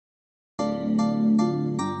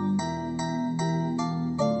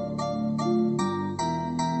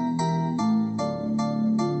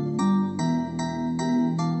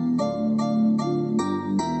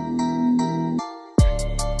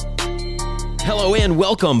Hello and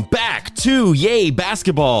welcome back to Yay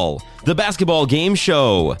Basketball, the basketball game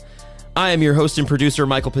show. I am your host and producer,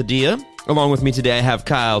 Michael Padilla. Along with me today, I have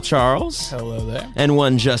Kyle Charles. Hello there. And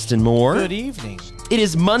one Justin Moore. Good evening. It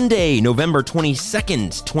is Monday, November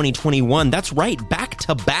 22nd, 2021. That's right,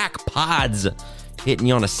 back-to-back pods hitting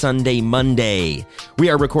you on a Sunday, Monday.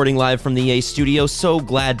 We are recording live from the Yay studio. So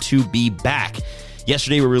glad to be back.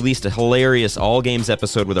 Yesterday, we released a hilarious all-games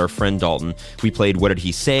episode with our friend Dalton. We played What Did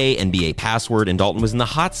He Say, NBA Password, and Dalton was in the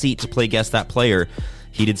hot seat to play Guess That Player.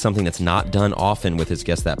 He did something that's not done often with his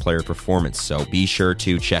Guess That Player performance, so be sure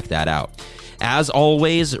to check that out. As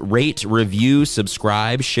always, rate, review,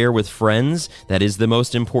 subscribe, share with friends. That is the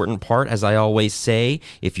most important part, as I always say.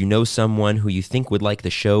 If you know someone who you think would like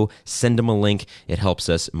the show, send them a link. It helps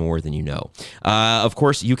us more than you know. Of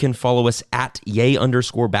course, you can follow us at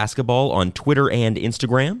 @yay_basketball on Twitter and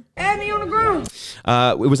Instagram. Add me on the ground.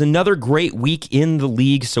 It was another great week in the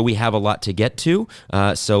league, so we have a lot to get to.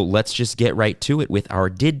 So let's just get right to it with our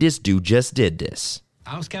Did This Do Just Did This.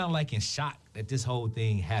 I was kind of like in shock that this whole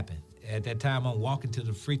thing happened. At that time, I'm walking to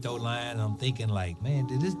the free throw line, and I'm thinking like, man,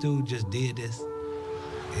 did this dude just did this?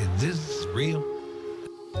 Is this real?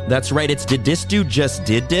 That's right, it's Did This Dude Just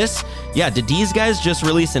Did This? Yeah, did these guys just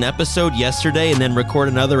release an episode yesterday and then record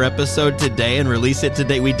another episode today and release it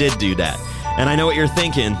today? We did do that. And I know what you're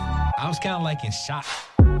thinking. I was kind of like in shock.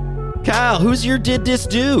 Kyle, who's your Did This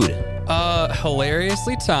Dude?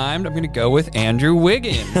 Hilariously timed. I'm going to go with Andrew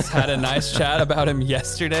Wiggins. Had a nice chat about him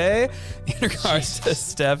yesterday in regards to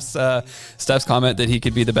Steph's comment that he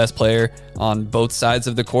could be the best player on both sides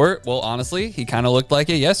of the court. Well, honestly, he kind of looked like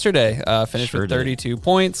it yesterday. Finished with 32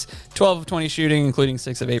 points, 12 of 20 shooting, including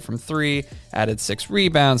 6 of 8 from 3, added 6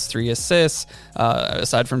 rebounds, 3 assists.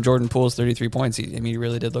 Aside from Jordan Poole's 33 points, he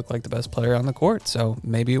really did look like the best player on the court. So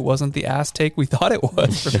maybe it wasn't the ass take we thought it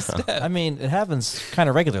was from Steph. I mean, it happens kind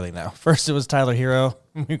of regularly now. First, it was Tyler Hero.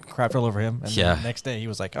 We crapped all over him. And then the next day, he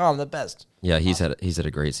was like, oh, I'm the best. Yeah, he's had a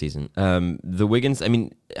great season. The Wiggins, I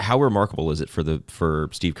mean, how remarkable is it for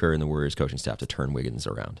Steve Kerr and the Warriors coaching staff to turn Wiggins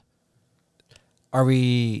around? Are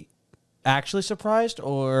we actually surprised,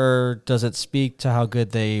 or does it speak to how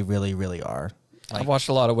good they really, really are? I've watched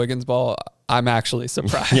a lot of Wiggins ball. I'm actually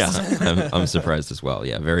surprised. Yeah, I'm surprised as well.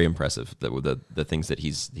 Yeah, very impressive, the things that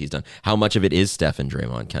he's done. How much of it is Steph and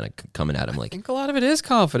Draymond kind of coming at him like? I think a lot of it is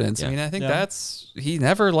confidence. Yeah. I mean, I think he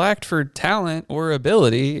never lacked for talent or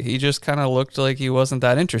ability. He just kind of looked like he wasn't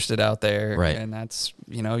that interested out there. Right. And that's,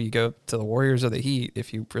 you go to the Warriors or the Heat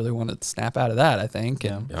if you really want to snap out of that, I think.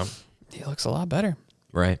 And he looks a lot better.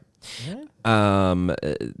 Right. Yeah.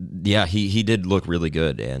 He did look really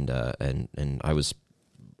good, and I was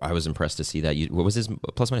impressed to see that. What was his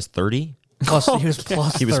plus minus 30? He was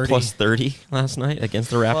plus 30. He was plus 30 last night against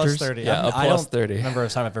the Raptors. Plus 30. Yeah, I plus don't 30. remember a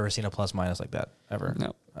time I've ever seen a plus minus like that, ever.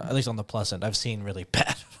 No. At least on the plus end. I've seen really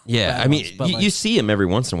bad. Yeah, bad I mean, ones, but you see him every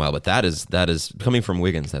once in a while, but that is coming from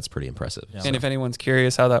Wiggins. That's pretty impressive. Yeah. And if anyone's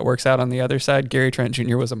curious how that works out on the other side, Gary Trent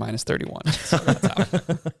Jr. was a minus 31. So that's how.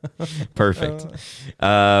 Perfect.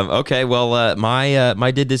 Okay, well,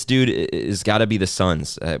 my Did This Dude is got to be the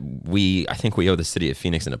Suns. I think we owe the city of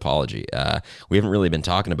Phoenix an apology. We haven't really been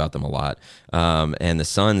talking about them a lot. And the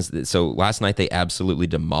Suns, so last night they absolutely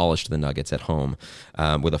demolished the Nuggets at home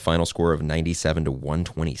with a final score of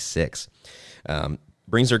 97-126.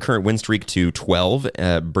 Brings their current win streak to 12,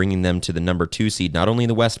 bringing them to the number 2 seed, not only in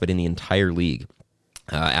the West, but in the entire league.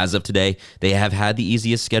 As of today, they have had the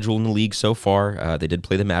easiest schedule in the league so far. They did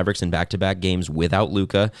play the Mavericks in back-to-back games without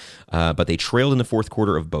Luka, but they trailed in the fourth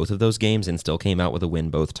quarter of both of those games and still came out with a win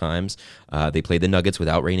both times. They played the Nuggets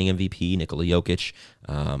without reigning MVP Nikola Jokic,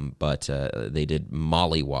 but they did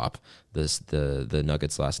mollywop the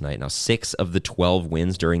Nuggets last night. Now, 6 of the 12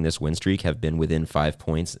 wins during this win streak have been within 5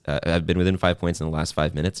 points. Have been within 5 points in the last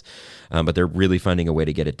 5 minutes, but they're really finding a way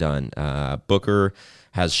to get it done. Booker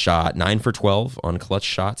has shot 9 for 12 on clutch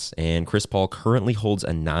shots, and Chris Paul currently holds a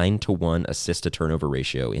 9-to-1 assist-to-turnover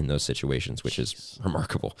ratio in those situations, which is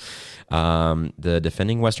remarkable. The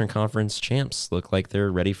defending Western Conference champs look like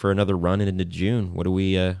they're ready for another run into June. What do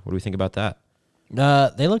we think about that?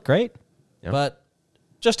 They look great, but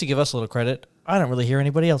just to give us a little credit, I don't really hear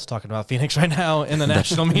anybody else talking about Phoenix right now in the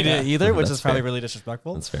national media either, which is probably really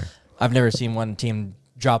disrespectful. That's fair. I've never seen one team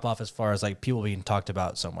drop off as far as like people being talked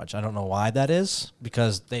about so much. I don't know why that is,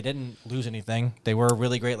 because they didn't lose anything. They were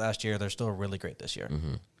really great last year. They're still really great this year.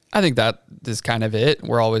 Mm-hmm. I think that is kind of it.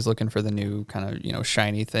 We're always looking for the new kind of,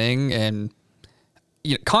 shiny thing, and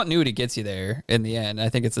continuity gets you there in the end. I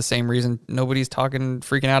think it's the same reason nobody's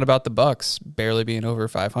freaking out about the Bucks barely being over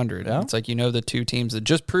 500. Yeah. It's like, the two teams that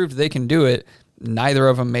just proved they can do it, neither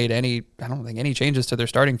of them made I don't think any changes to their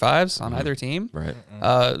starting fives on either team. Right.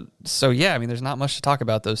 So yeah, I mean, there's not much to talk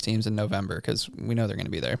about those teams in November because we know they're going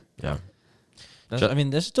to be there. Yeah. I mean,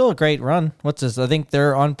 this is still a great run. What's this? I think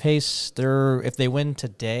they're on pace. If they win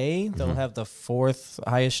today, they'll have the 4th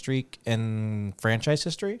highest streak in franchise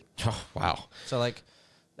history. Oh, wow. So like,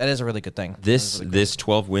 that is a really good thing. This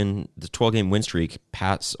 12 game win streak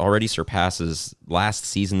already surpasses last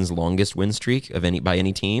season's longest win streak by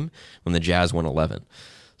any team when the Jazz won 11.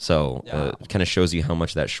 So it kind of shows you how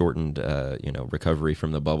much that shortened recovery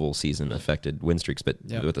from the bubble season affected win streaks. But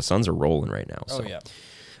the Suns are rolling right now. So. Oh yeah.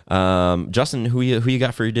 Justin, who you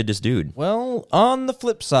got for your did this dude? Well, on the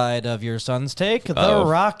flip side of your Suns take, the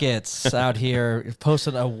Rockets out here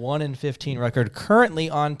posted a 1-15 record, currently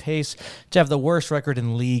on pace to have the worst record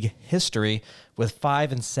in league history with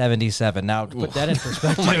 5-77. Now, to put that in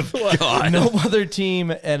perspective, no other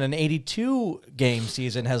team in an 82 game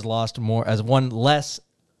season has won less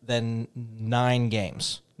than 9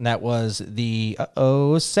 games. And that was the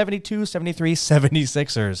 72, 73,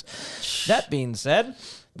 76ers. That being said,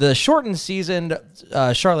 the shortened season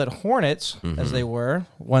Charlotte Hornets, as they were,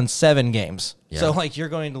 won 7 games. Yeah. So, like, you're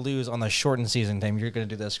going to lose on the shortened season team. You're going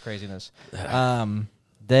to do this craziness.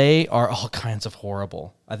 They are all kinds of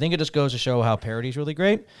horrible. I think it just goes to show how parity's really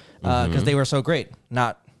great because they were so great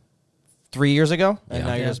not 3 years ago, and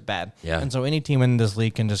now you're just bad. Yeah. And so any team in this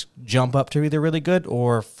league can just jump up to either really good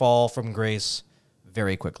or fall from grace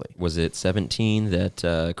very quickly. Was it 17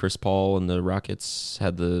 that Chris Paul and the Rockets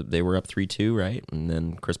they were up 3-2, right? And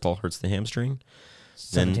then Chris Paul hurts the hamstring.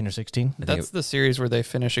 17 or 16. That's the series where they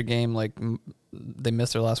finish a game like they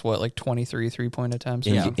missed their last 23 3-point attempts.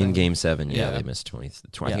 In game 7, Yeah. they missed 20. I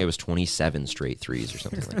think it was 27 straight threes or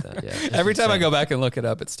something like that. Yeah, Every time I go back and look it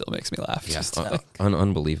up, it still makes me laugh. yeah. Just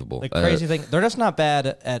Unbelievable. The crazy thing, they're just not bad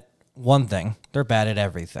at one thing. They're bad at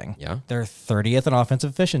everything. Yeah. They're 30th in offensive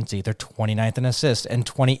efficiency. They're 29th in assists and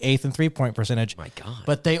 28th in three-point percentage. My God.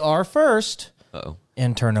 But they are first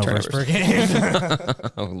in turnovers per game.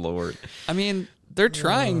 Oh, Lord. I mean, they're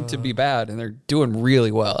trying to be bad, and they're doing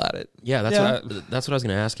really well at it. Yeah, that's what I was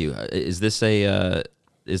going to ask you. Is this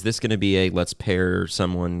going to be a let's pair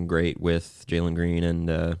someone great with Jalen Green and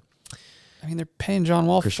I mean, they're paying John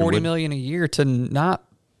Wall Christian $40 Wood? million a year to not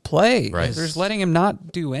play. Right. They're just letting him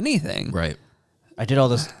not do anything. right? I did all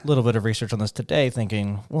this little bit of research on this today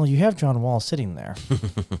thinking, well, you have John Wall sitting there.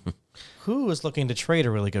 Who is looking to trade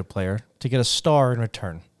a really good player to get a star in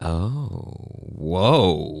return? Oh,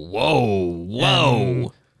 whoa!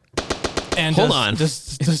 And Hold on.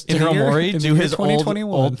 Does In the Daryl year- Morey in the do year his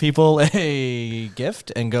 2021. old people a gift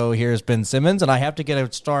and go, here's Ben Simmons, and I have to get a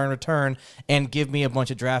star in return and give me a bunch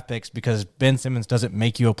of draft picks because Ben Simmons doesn't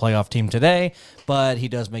make you a playoff team today, but he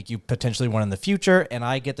does make you potentially one in the future, and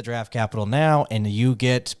I get the draft capital now, and you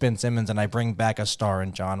get Ben Simmons, and I bring back a star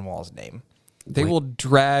in John Wall's name. They will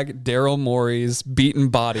drag Daryl Morey's beaten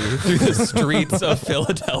body through the streets of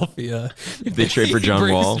Philadelphia. If they trade for John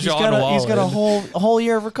Brings Wall. He's got a in. whole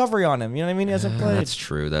year of recovery on him. You know what I mean? He hasn't played. That's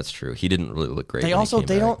true. He didn't really look great. They when also he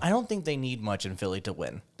came back. don't. I don't think they need much in Philly to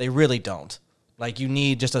win. They really don't. Like you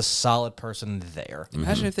need just a solid person there.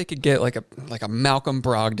 Imagine if they could get like a Malcolm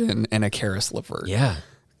Brogdon and a Karis LeVert. Yeah,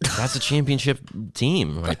 that's a championship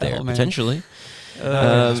team right there, hell, man? potentially.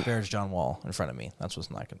 Disparage John Wall in front of me. That's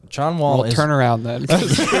what's not good. John Wall Well, is turn around then.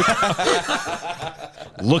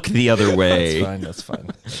 Look the other way. That's fine.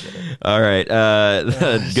 All right.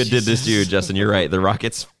 Good did this dude, Justin. You're right. The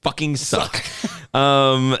Rockets fucking suck.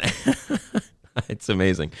 It's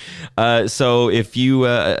amazing. So if you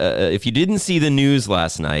didn't see the news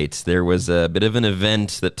last night, there was a bit of an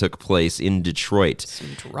event that took place in Detroit.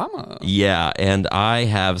 Some drama. Yeah, and I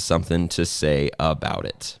have something to say about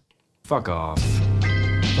it. Fuck off.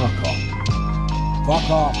 Fuck off. Fuck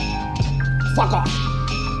off. Fuck off.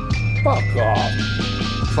 Fuck off.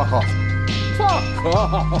 Fuck off. Fuck off.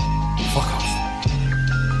 Fuck off.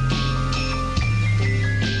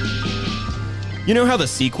 You know how the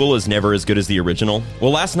sequel is never as good as the original?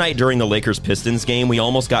 Well, last night during the Lakers-Pistons game, we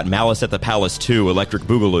almost got Malice at the Palace 2, Electric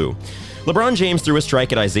Boogaloo. LeBron James threw a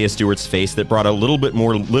strike at Isaiah Stewart's face that brought a little bit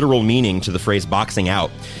more literal meaning to the phrase boxing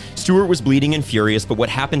out. Stewart was bleeding and furious, but what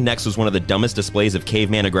happened next was one of the dumbest displays of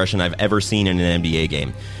caveman aggression I've ever seen in an NBA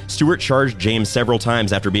game. Stewart charged James several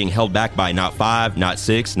times after being held back by not 5, not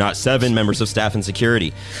 6, not 7 members of staff and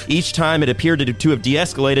security. Each time it appeared to have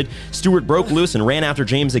de-escalated, Stewart broke loose and ran after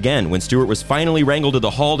James again. When Stewart was finally wrangled to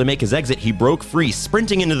the hall to make his exit, he broke free,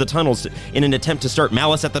 sprinting into the tunnels in an attempt to start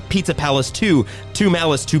Malice at the Pizza Palace 2,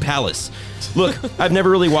 Malice, 2 Palace. Look, I've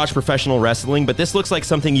never really watched professional wrestling, but this looks like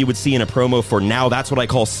something you would see in a promo for Now That's What I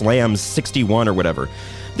Call Slam slams 61 or whatever.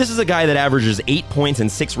 This is a guy that averages 8 points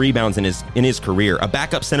and 6 rebounds in his career, a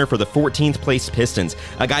backup center for the 14th place Pistons,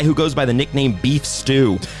 a guy who goes by the nickname Beef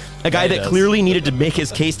Stew, a guy that clearly needed to make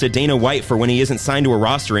his case to Dana White for when he isn't signed to a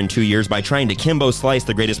roster in 2 years by trying to Kimbo Slice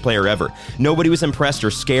the greatest player ever. Nobody was impressed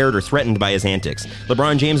or scared or threatened by his antics.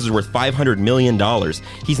 LeBron James is worth $500 million.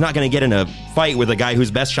 He's not going to get in a fight with a guy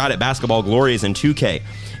whose best shot at basketball glory is in 2K.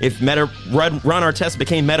 If Ron Artest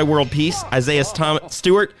became Meta World Peace, Isaiah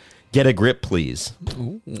Stewart, get a grip, please.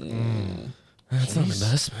 That's not the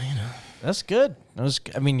best, man. That's good.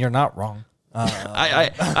 I mean, you're not wrong.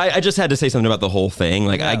 I just had to say something about the whole thing.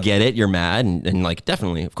 Like, I get it. You're mad. And like,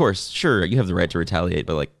 definitely, of course, sure, you have the right to retaliate.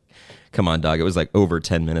 But, like, come on, dog. It was, like, over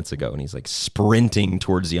 10 minutes ago, and he's, like, sprinting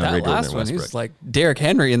towards DeAndre Jordan last and one, Westbrook. he's like Derrick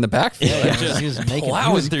Henry in the backfield. He was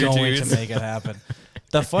plowing through going dudes. to make it happen.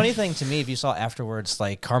 The funny thing to me, if you saw afterwards,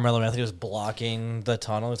 like, Carmelo Anthony was blocking the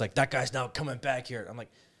tunnel. He's like, that guy's now coming back here. I'm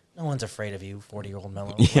like, no one's afraid of you, 40-year-old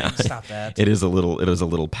Melo. Yeah, Stop that. It was a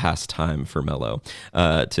little past time for Melo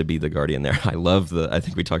to be the guardian there. I love I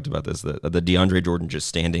think we talked about this, the DeAndre Jordan just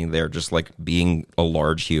standing there, just like being a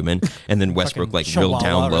large human, and then Westbrook like real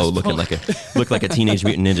down low, looking like a Teenage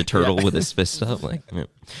Mutant Ninja Turtle with his fist up, like. Yeah.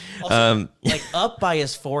 Also, like up by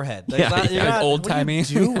his forehead. Like, old-timey.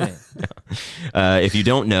 What are you doing? If you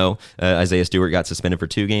don't know, Isaiah Stewart got suspended for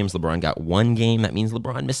 2 games. LeBron got 1 game. That means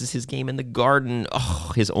LeBron misses his game in the Garden.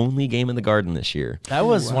 Oh, his only game in the Garden this year. That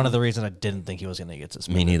was one of the reasons I didn't think he was going to get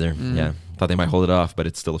suspended. Me neither. Yeah. Thought they might hold it off, but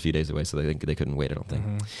it's still a few days away, so they couldn't wait, I don't think.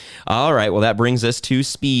 All right. Well, that brings us to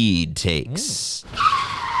speed takes.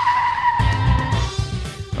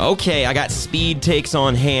 Okay, I got speed takes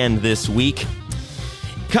on hand this week.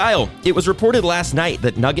 Kyle, it was reported last night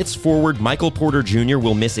that Nuggets forward Michael Porter Jr.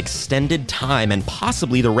 will miss extended time and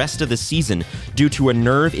possibly the rest of the season due to a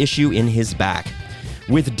nerve issue in his back.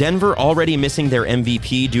 With Denver already missing their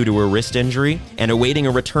MVP due to a wrist injury and awaiting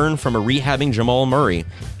a return from a rehabbing Jamal Murray,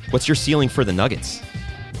 what's your ceiling for the Nuggets?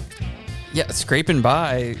 Yeah, scraping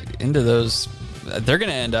by into those. They're going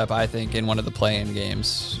to end up, I think, in one of the play-in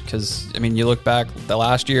games because, I mean, you look back, the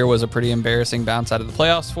last year was a pretty embarrassing bounce out of the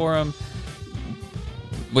playoffs for them.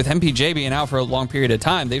 With MPJ being out for a long period of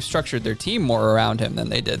time, they've structured their team more around him than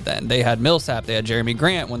they did then. They had Millsap, they had Jeremy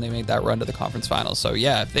Grant when they made that run to the conference finals. So,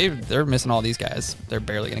 yeah, if they're missing all these guys, they're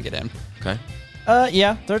barely going to get in. Okay.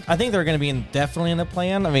 Yeah, I think they're going to be definitely in the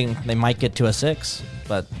plan. I mean, they might get to a 6,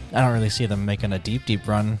 but I don't really see them making a deep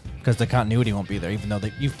run because the continuity won't be there. Even though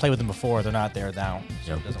you've played with them before, they're not there now,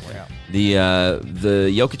 so it doesn't work out.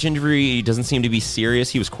 The Jokic injury doesn't seem to be serious.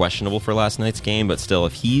 He was questionable for last night's game, but still,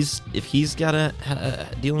 if he's got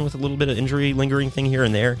dealing with a little bit of injury lingering thing here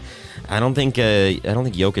and there, I don't think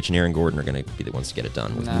Jokic and Aaron Gordon are going to be the ones to get it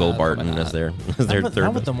done with Will Barton as their third.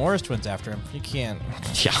 Not with the Morris twins after him. You can't.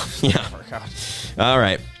 Yeah. All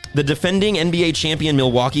right. The defending NBA champion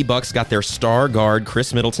Milwaukee Bucks got their star guard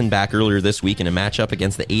Chris Middleton back earlier this week in a matchup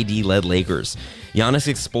against the AD-led Lakers. Giannis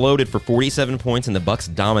exploded for 47 points and the Bucks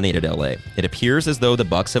dominated LA. It appears as though the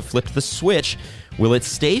Bucks have flipped the switch. Will it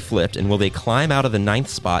stay flipped, and will they climb out of the 9th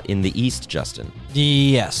spot in the East, Justin?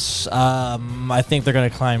 Yes. I think they're going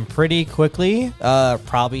to climb pretty quickly,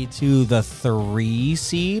 probably to the 3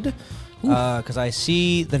 seed, because I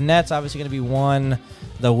see the Nets obviously going to be 1,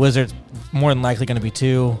 the Wizards more than likely going to be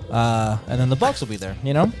 2, and then the Bucks will be there,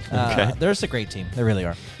 you know? Okay. They're just a great team. They really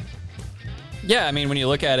are. Yeah, I mean, when you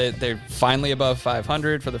look at it, they're finally above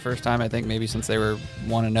 500 for the first time, I think, maybe since they were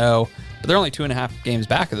 1-0. But they're only 2.5 games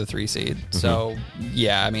back of the 3 seed. So,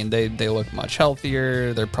 yeah, I mean, they look much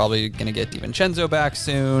healthier. They're probably going to get DiVincenzo back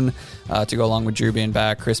soon to go along with Drew being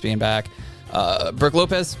back, Chris being back. Brook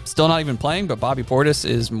Lopez still not even playing, but Bobby Portis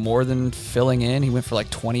is more than filling in. He went for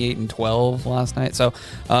like 28 and 12 last night. So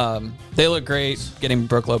they look great. Getting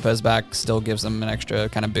Brook Lopez back still gives them an extra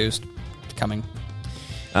kind of boost coming.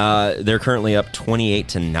 They're currently up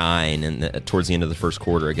 28-9 towards the end of the first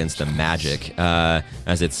quarter against the Magic.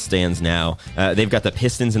 As it stands now, they've got the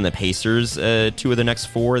Pistons and the Pacers, 2 of the next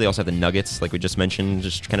 4. They also have the Nuggets, like we just mentioned,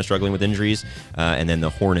 just kind of struggling with injuries, and then the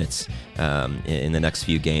Hornets in the next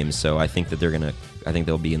few games. So I think that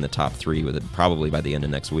they'll be in the top 3 with it probably by the end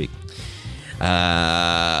of next week.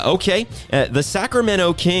 Okay. The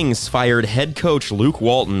Sacramento Kings fired head coach Luke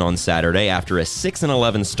Walton on Saturday after a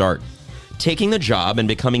 6-11 start. Taking the job and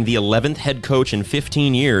becoming the 11th head coach in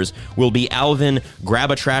 15 years will be Alvin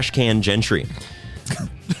Grab-a-Trash-Can Gentry.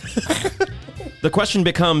 The question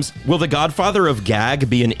becomes, will the Godfather of Gag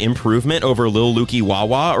be an improvement over Lil Luki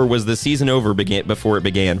Wawa, or was the season over before it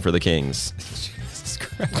began for the Kings? Jesus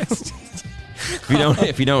Christ.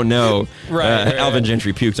 If you don't know, right. Alvin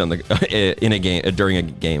Gentry puked on in a game during a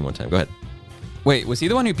game one time. Go ahead. Wait, was he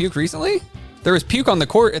the one who puked recently? There was puke on the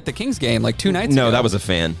court at the Kings game like 2 nights ago. No, that was a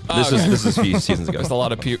fan. This was a few seasons ago. There's a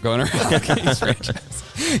lot of puke going around the Kings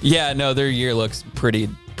franchise. Yeah, no, their year looks pretty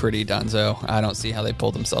dunzo. I don't see how they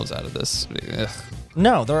pulled themselves out of this. Ugh.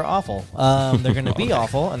 No, they're awful. They're going to be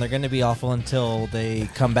awful, and they're going to be awful until they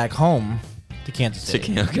come back home to Kansas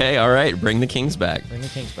City. Okay, all right. Bring the Kings back. Bring the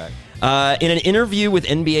Kings back. In an interview with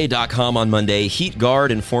NBA.com on Monday, Heat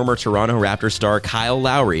guard and former Toronto Raptors star Kyle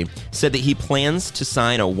Lowry said that he plans to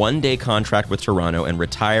sign a one-day contract with Toronto and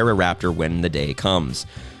retire a Raptor when the day comes.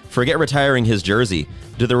 Forget retiring his jersey.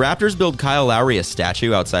 Did the Raptors build Kyle Lowry a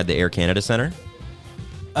statue outside the Air Canada Center?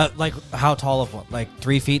 Like how tall of one? Like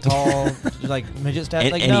 3 feet tall? Like midget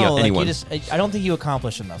statue? Like no, like anyone. you just. I don't think you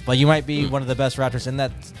accomplished enough. But you might be one of the best Raptors in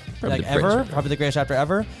that, Probably like the greatest ever. Raptor. Probably the greatest Raptor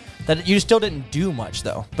ever. That you still didn't do much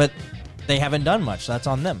though. But they haven't done much. So that's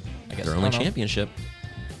on them. I guess. Their I only don't know. championship.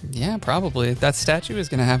 Yeah, probably. That statue is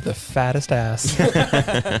going to have the fattest ass.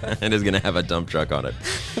 It is going to have a dump truck on it.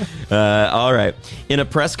 All right. In a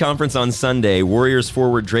press conference on Sunday, Warriors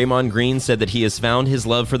forward Draymond Green said that he has found his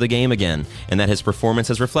love for the game again and that his performance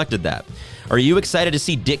has reflected that. Are you excited to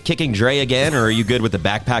see Dick kicking Dre again, or are you good with the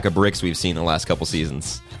backpack of bricks we've seen the last couple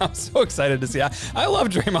seasons? I'm so excited to see. I love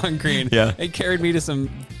Draymond Green. Yeah. It carried me to some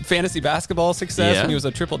fantasy basketball success Yeah. when he was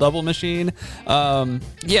a triple-double machine.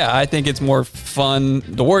 Yeah, I think it's more fun.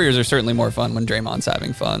 The Warriors are certainly more fun when Draymond's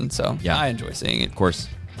having fun, so Yeah. I enjoy seeing it. Of course.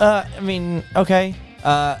 I mean, okay.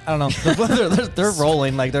 I don't know. They're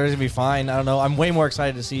rolling. Like they're gonna be fine. I don't know. I'm way more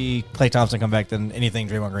excited to see Klay Thompson come back than anything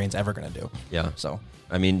Draymond Green's ever gonna do. Yeah. So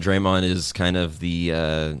I mean, Draymond is kind of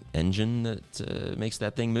the engine that makes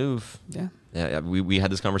that thing move. Yeah. Yeah, we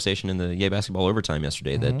had this conversation in the Yay Basketball overtime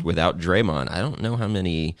yesterday that without Draymond, I don't know how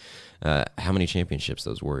many championships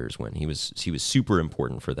those Warriors win. He was super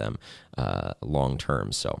important for them long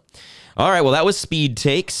term. So, all right, well that was Speed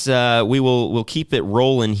Takes. We'll keep it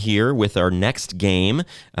rolling here with our next game.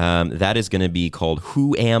 That is going to be called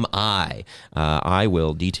Who Am I? I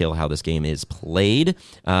will detail how this game is played.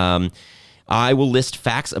 I will list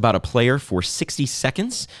facts about a player for 60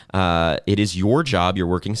 seconds. It is your job, you're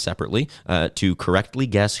working separately, to correctly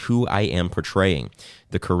guess who I am portraying.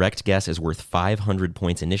 The correct guess is worth 500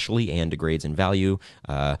 points initially and degrades in value,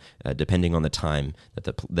 depending on the time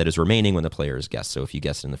that is remaining when the player is guessed. So if you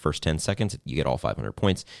guess it in the first 10 seconds, you get all 500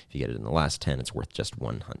 points. If you get it in the last 10, it's worth just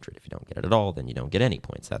 100. If you don't get it at all, then you don't get any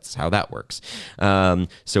points. That's how that works.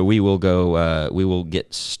 So we will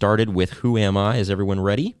get started with Who Am I? Is everyone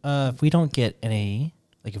ready? if we don't get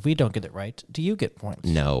if we don't get it right, do you get points?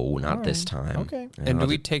 No, not this time. Okay. And do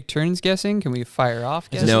we take turns guessing? Can we fire off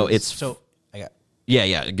guesses? No, it's So I got.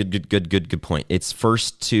 yeah. Good point. It's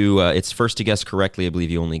first to guess correctly. I believe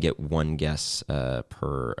you only get one guess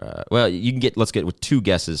per. Well, you can get. Let's get with 2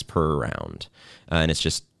 guesses per round, and it's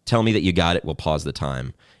just tell me that you got it. We'll pause the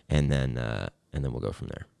time, and then we'll go from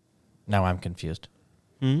there. Now I'm confused.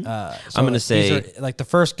 So I'm gonna say- these are, like the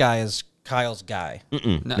first guy is Kyle's guy.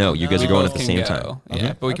 No, you guys are going at the Both same can time. go.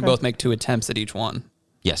 Yeah, but we can both make 2 attempts at each one.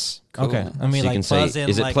 Yes. Okay. I mean, So you like can say, buzz in,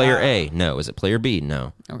 is it like, player A? No. Is it player B?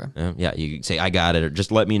 No. Okay. Yeah, you can say, I got it, or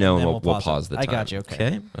just let me know, and then we'll we'll pause the I time. got you,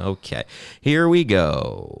 okay. Okay. Here we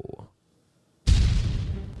go.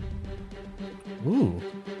 Ooh.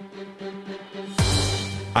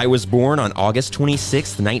 I was born on August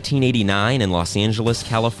 26th, 1989 in Los Angeles,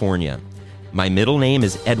 California. My middle name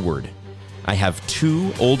is Edward. I have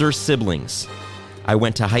 2 older siblings. I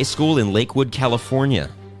went to high school in Lakewood, California.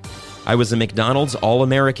 I was a McDonald's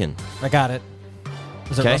All-American. I got it.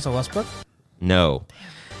 Is it Okay. Russell Westbrook? No.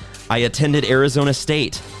 I attended Arizona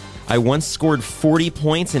State. I once scored 40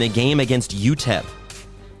 points in a game against UTEP.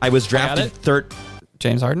 I was drafted it. third.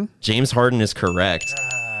 James Harden? James Harden is correct.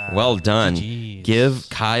 Well done. GGs. Give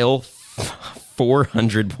Kyle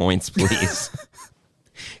 400 points, please.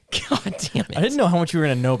 God damn it. I didn't know how much you were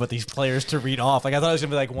going to know about these players to read off. Like I thought it was going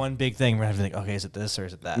to be like one big thing. We're going to have to think, okay, is it this or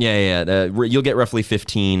is it that? Yeah. You'll get roughly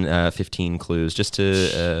 15 clues just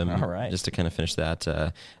to All right. just to kind of finish that.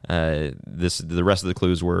 The rest of the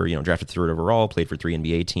clues were, drafted 3rd overall, played for 3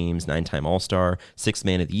 NBA teams, 9-time All-Star, 6th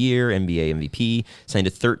Man of the Year, NBA MVP, signed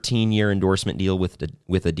a 13-year endorsement deal with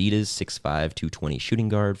Adidas, 6'5", 220 shooting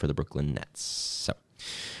guard for the Brooklyn Nets. So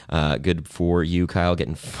good for you, Kyle,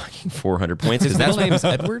 getting fucking 400 points. His middle name is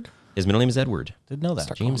Edward? His middle name is Edward. Didn't know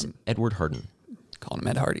that. James Edward Harden. Call him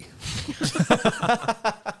Ed Hardy.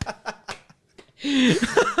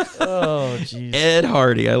 Oh, jeez. Ed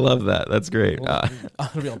Hardy. I love that. That's great. I'm going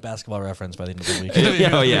to be on Basketball Reference by the end of the week. Yeah,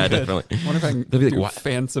 oh, yeah, definitely. I wonder if I can They'll be like, do "What?"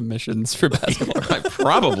 fan submissions for basketball.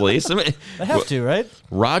 Probably. Somebody, I have to, right?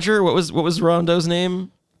 Roger, what was Rondo's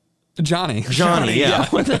name? Johnny. Johnny, yeah.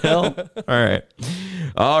 What the hell? All right.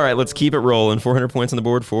 All right, let's keep it rolling. 400 points on the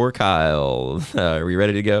board for Kyle. Are we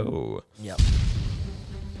ready to go? Yep.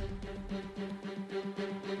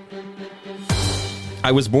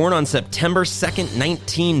 I was born on September 2nd,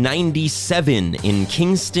 1997 in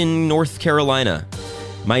Kingston, North Carolina.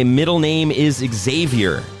 My middle name is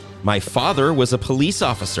Xavier. My father was a police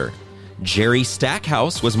officer. Jerry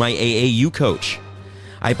Stackhouse was my AAU coach.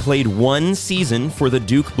 I played 1 season for the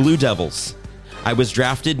Duke Blue Devils. I was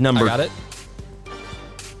drafted number... I got it.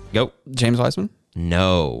 Go. James Wiseman?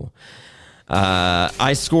 No.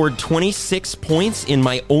 I scored 26 points in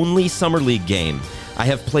my only summer league game. I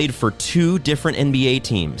have played for 2 different NBA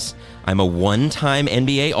teams. I'm a 1-time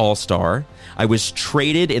NBA All-Star. I was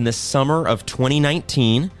traded in the summer of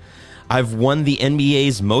 2019. I've won the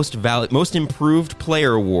NBA's most improved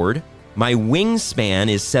player award. My wingspan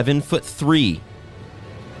is 7'3".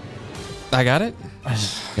 I got it.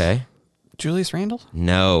 Okay. Julius Randle?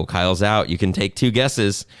 No, Kyle's out. You can take 2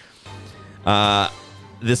 guesses.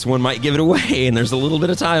 This one might give it away, and there's a little bit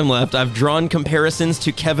of time left. I've drawn comparisons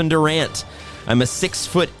to Kevin Durant. I'm a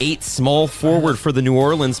 6'8" small forward for the New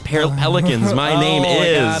Orleans Pelicans. My name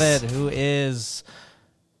is... I got it. Who is...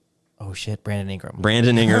 Oh, shit. Brandon Ingram.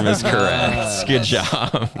 Brandon Ingram is correct. Good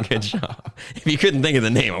job. Good job. If you couldn't think of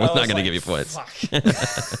the name, I was not going to give you points.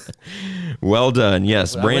 Well done.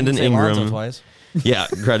 Yes, Brandon Lonzo Ingram. twice. Yeah,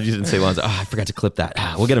 glad you didn't say Lonzo. Oh, I forgot to clip that.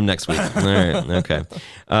 We'll get him next week. All right, okay.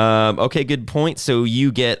 Okay, good point. So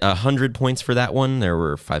you get 100 points for that one. There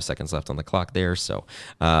were 5 seconds left on the clock there. So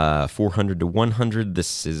 400 to 100.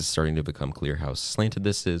 This is starting to become clear how slanted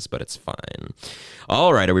this is, but it's fine.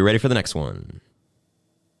 All right, are we ready for the next one?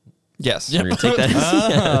 Yes. We're going to take that.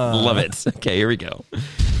 Love it. Okay, here we go.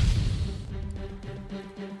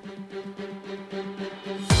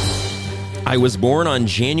 I was born on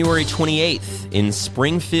January 28th in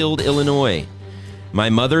Springfield, Illinois. My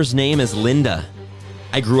mother's name is Linda.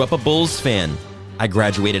 I grew up a Bulls fan. I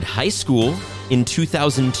graduated high school in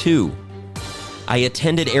 2002. I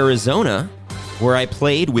attended Arizona, where I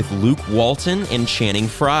played with Luke Walton and Channing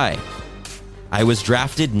Frye. I was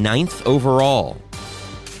drafted 9th overall.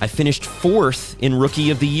 I finished 4th in Rookie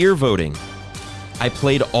of the Year voting. I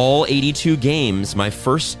played all 82 games my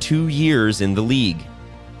first 2 years in the league.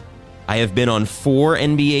 I have been on 4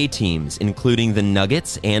 NBA teams, including the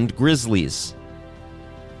Nuggets and Grizzlies.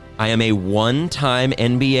 I am a 1-time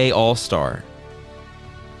NBA All-Star.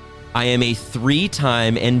 I am a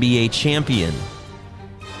 3-time NBA champion.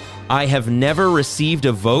 I have never received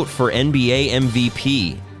a vote for NBA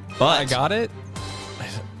MVP, but... I got it.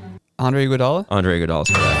 Andre Iguodala? Andre Iguodala is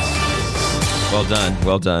correct. Well done,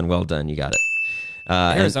 well done, well done. You got it.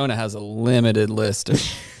 Arizona has a limited list of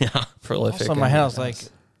prolific. Also in my head, I was like,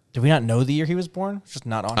 did we not know the year he was born? It's just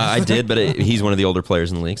not on. I did, but he's one of the older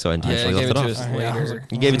players in the league, so I intentionally left it off. Later.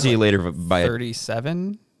 He gave it to you later by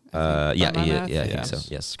 37. I think so.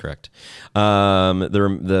 Yes, correct.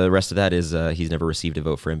 The rest of that is he's never received a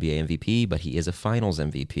vote for NBA MVP, but he is a Finals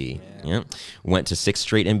MVP. Yeah. Went to 6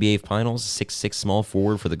 straight NBA Finals, 6'6" small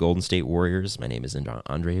forward for the Golden State Warriors. My name is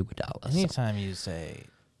Andre Iguodala. Anytime you say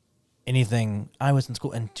anything, I was in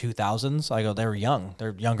school in 2000s. I go, they were young.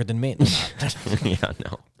 They're younger than me. Yeah,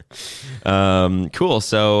 no. Cool.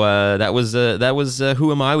 So that was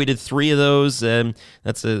Who Am I? We did 3 of those.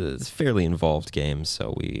 That's a fairly involved game,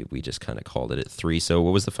 so we just kind of called it at 3. So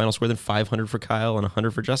what was the final score then? 500 for Kyle and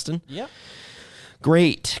 100 for Justin. Yep.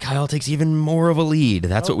 Great. Kyle takes even more of a lead.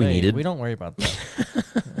 That's what we needed. We don't worry about that.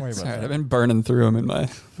 Don't worry about that. I've been burning through them in my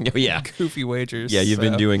goofy wagers. Yeah, you've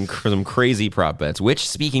been doing some crazy prop bets, which,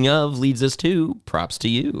 speaking of, leads us to props to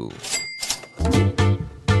you.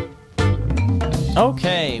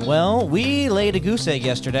 Okay, well, we laid a goose egg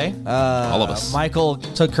yesterday. All of us. Michael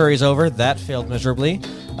took Curry's over. That failed miserably.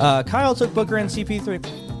 Kyle took Booker and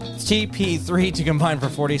CP3 to combine for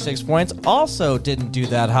 46 points. Also didn't do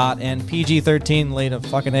that hot. And PG-13 laid a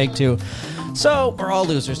fucking egg, too. So, we're all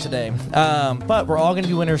losers today. But we're all going to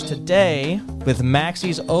be winners today with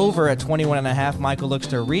Maxi's over at 21.5. Michael looks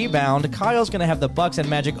to rebound. Kyle's going to have the Bucks and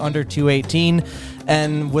Magic under 218.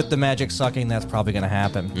 And with the Magic sucking, that's probably going to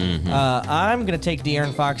happen. Mm-hmm. I'm going to take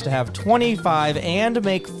De'Aaron Fox to have 25 and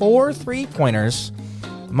make 4 3-pointers.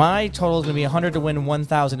 My total is going to be 100 to win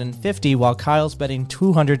 1,050, while Kyle's betting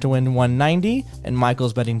 200 to win 190, and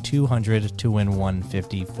Michael's betting 200 to win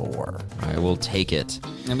 154. I will take it.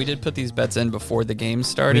 And we did put these bets in before the game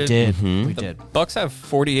started. We did. Mm-hmm. We did. Bucks have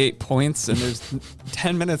 48 points, and there's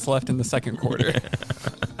 10 minutes left in the second quarter.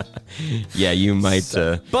 Yeah, you might.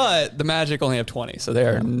 But the Magic only have 20, so they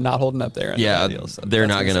are not holding up there. Yeah, Deal, so they're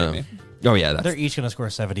that's not gonna gonna. Oh, yeah. They're each going to score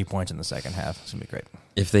 70 points in the second half. It's going to be great.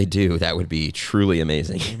 If they do, that would be truly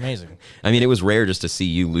amazing. Amazing. I mean, it was rare just to see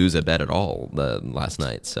you lose a bet at all last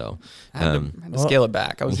night. So I had to scale it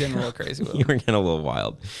back. I was getting a little crazy with you were getting a little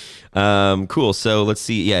wild. Cool. So let's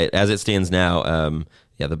see. Yeah, as it stands now,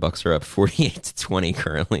 the Bucks are up 48-20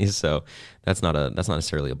 currently. So that's not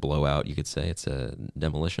necessarily a blowout. You could say it's a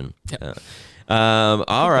demolition. Yep.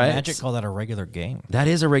 All right. The Magic call that a regular game. That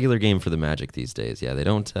is a regular game for the Magic these days. Yeah, they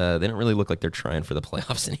don't really look like they're trying for the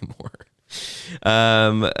playoffs anymore.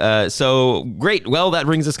 So great. Well, that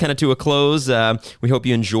brings us kind of to a close. We hope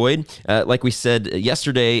you enjoyed. Like we said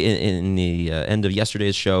yesterday in the end of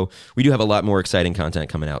yesterday's show, we do have a lot more exciting content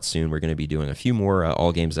coming out soon. We're going to be doing a few more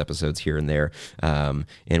All Games episodes here and there, and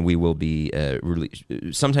we will be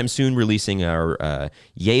sometime soon releasing our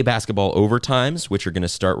Yay Basketball overtimes, which are going to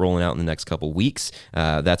start rolling out in the next couple weeks.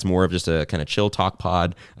 That's more of just a kind of chill talk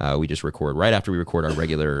pod. We just record right after we record our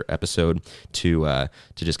regular episode to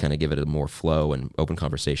just kind of give it a more flow and open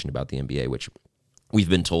conversation about the NBA, which we've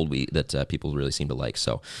been told that people really seem to like.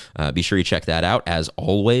 So be sure you check that out. As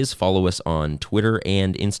always, follow us on Twitter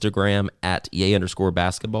and Instagram at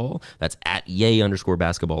 @Yay_basketball. That's at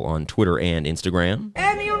 @Yay_basketball on Twitter and Instagram.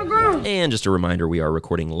 And just a reminder, we are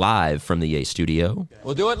recording live from the Yay studio.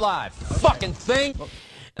 We'll do it live. Fucking thing.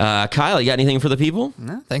 Kyle, you got anything for the people?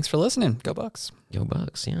 No, thanks for listening. Go Bucks. Go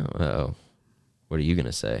Bucks, yeah. Uh-oh. What are you going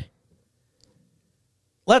to say?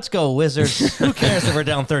 Let's go, Wizards. Who cares if we're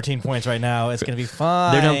down 13 points right now? It's going to be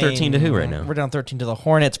fine. They're down 13 to who right now? We're down 13 to the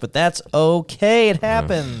Hornets, but that's okay. It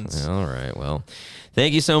happens. All right, well,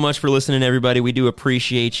 thank you so much for listening, everybody. We do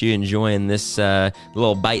appreciate you enjoying this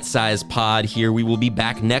little bite-sized pod here. We will be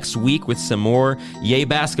back next week with some more Yay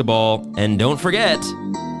Basketball. And don't forget,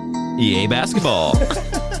 Yay Basketball.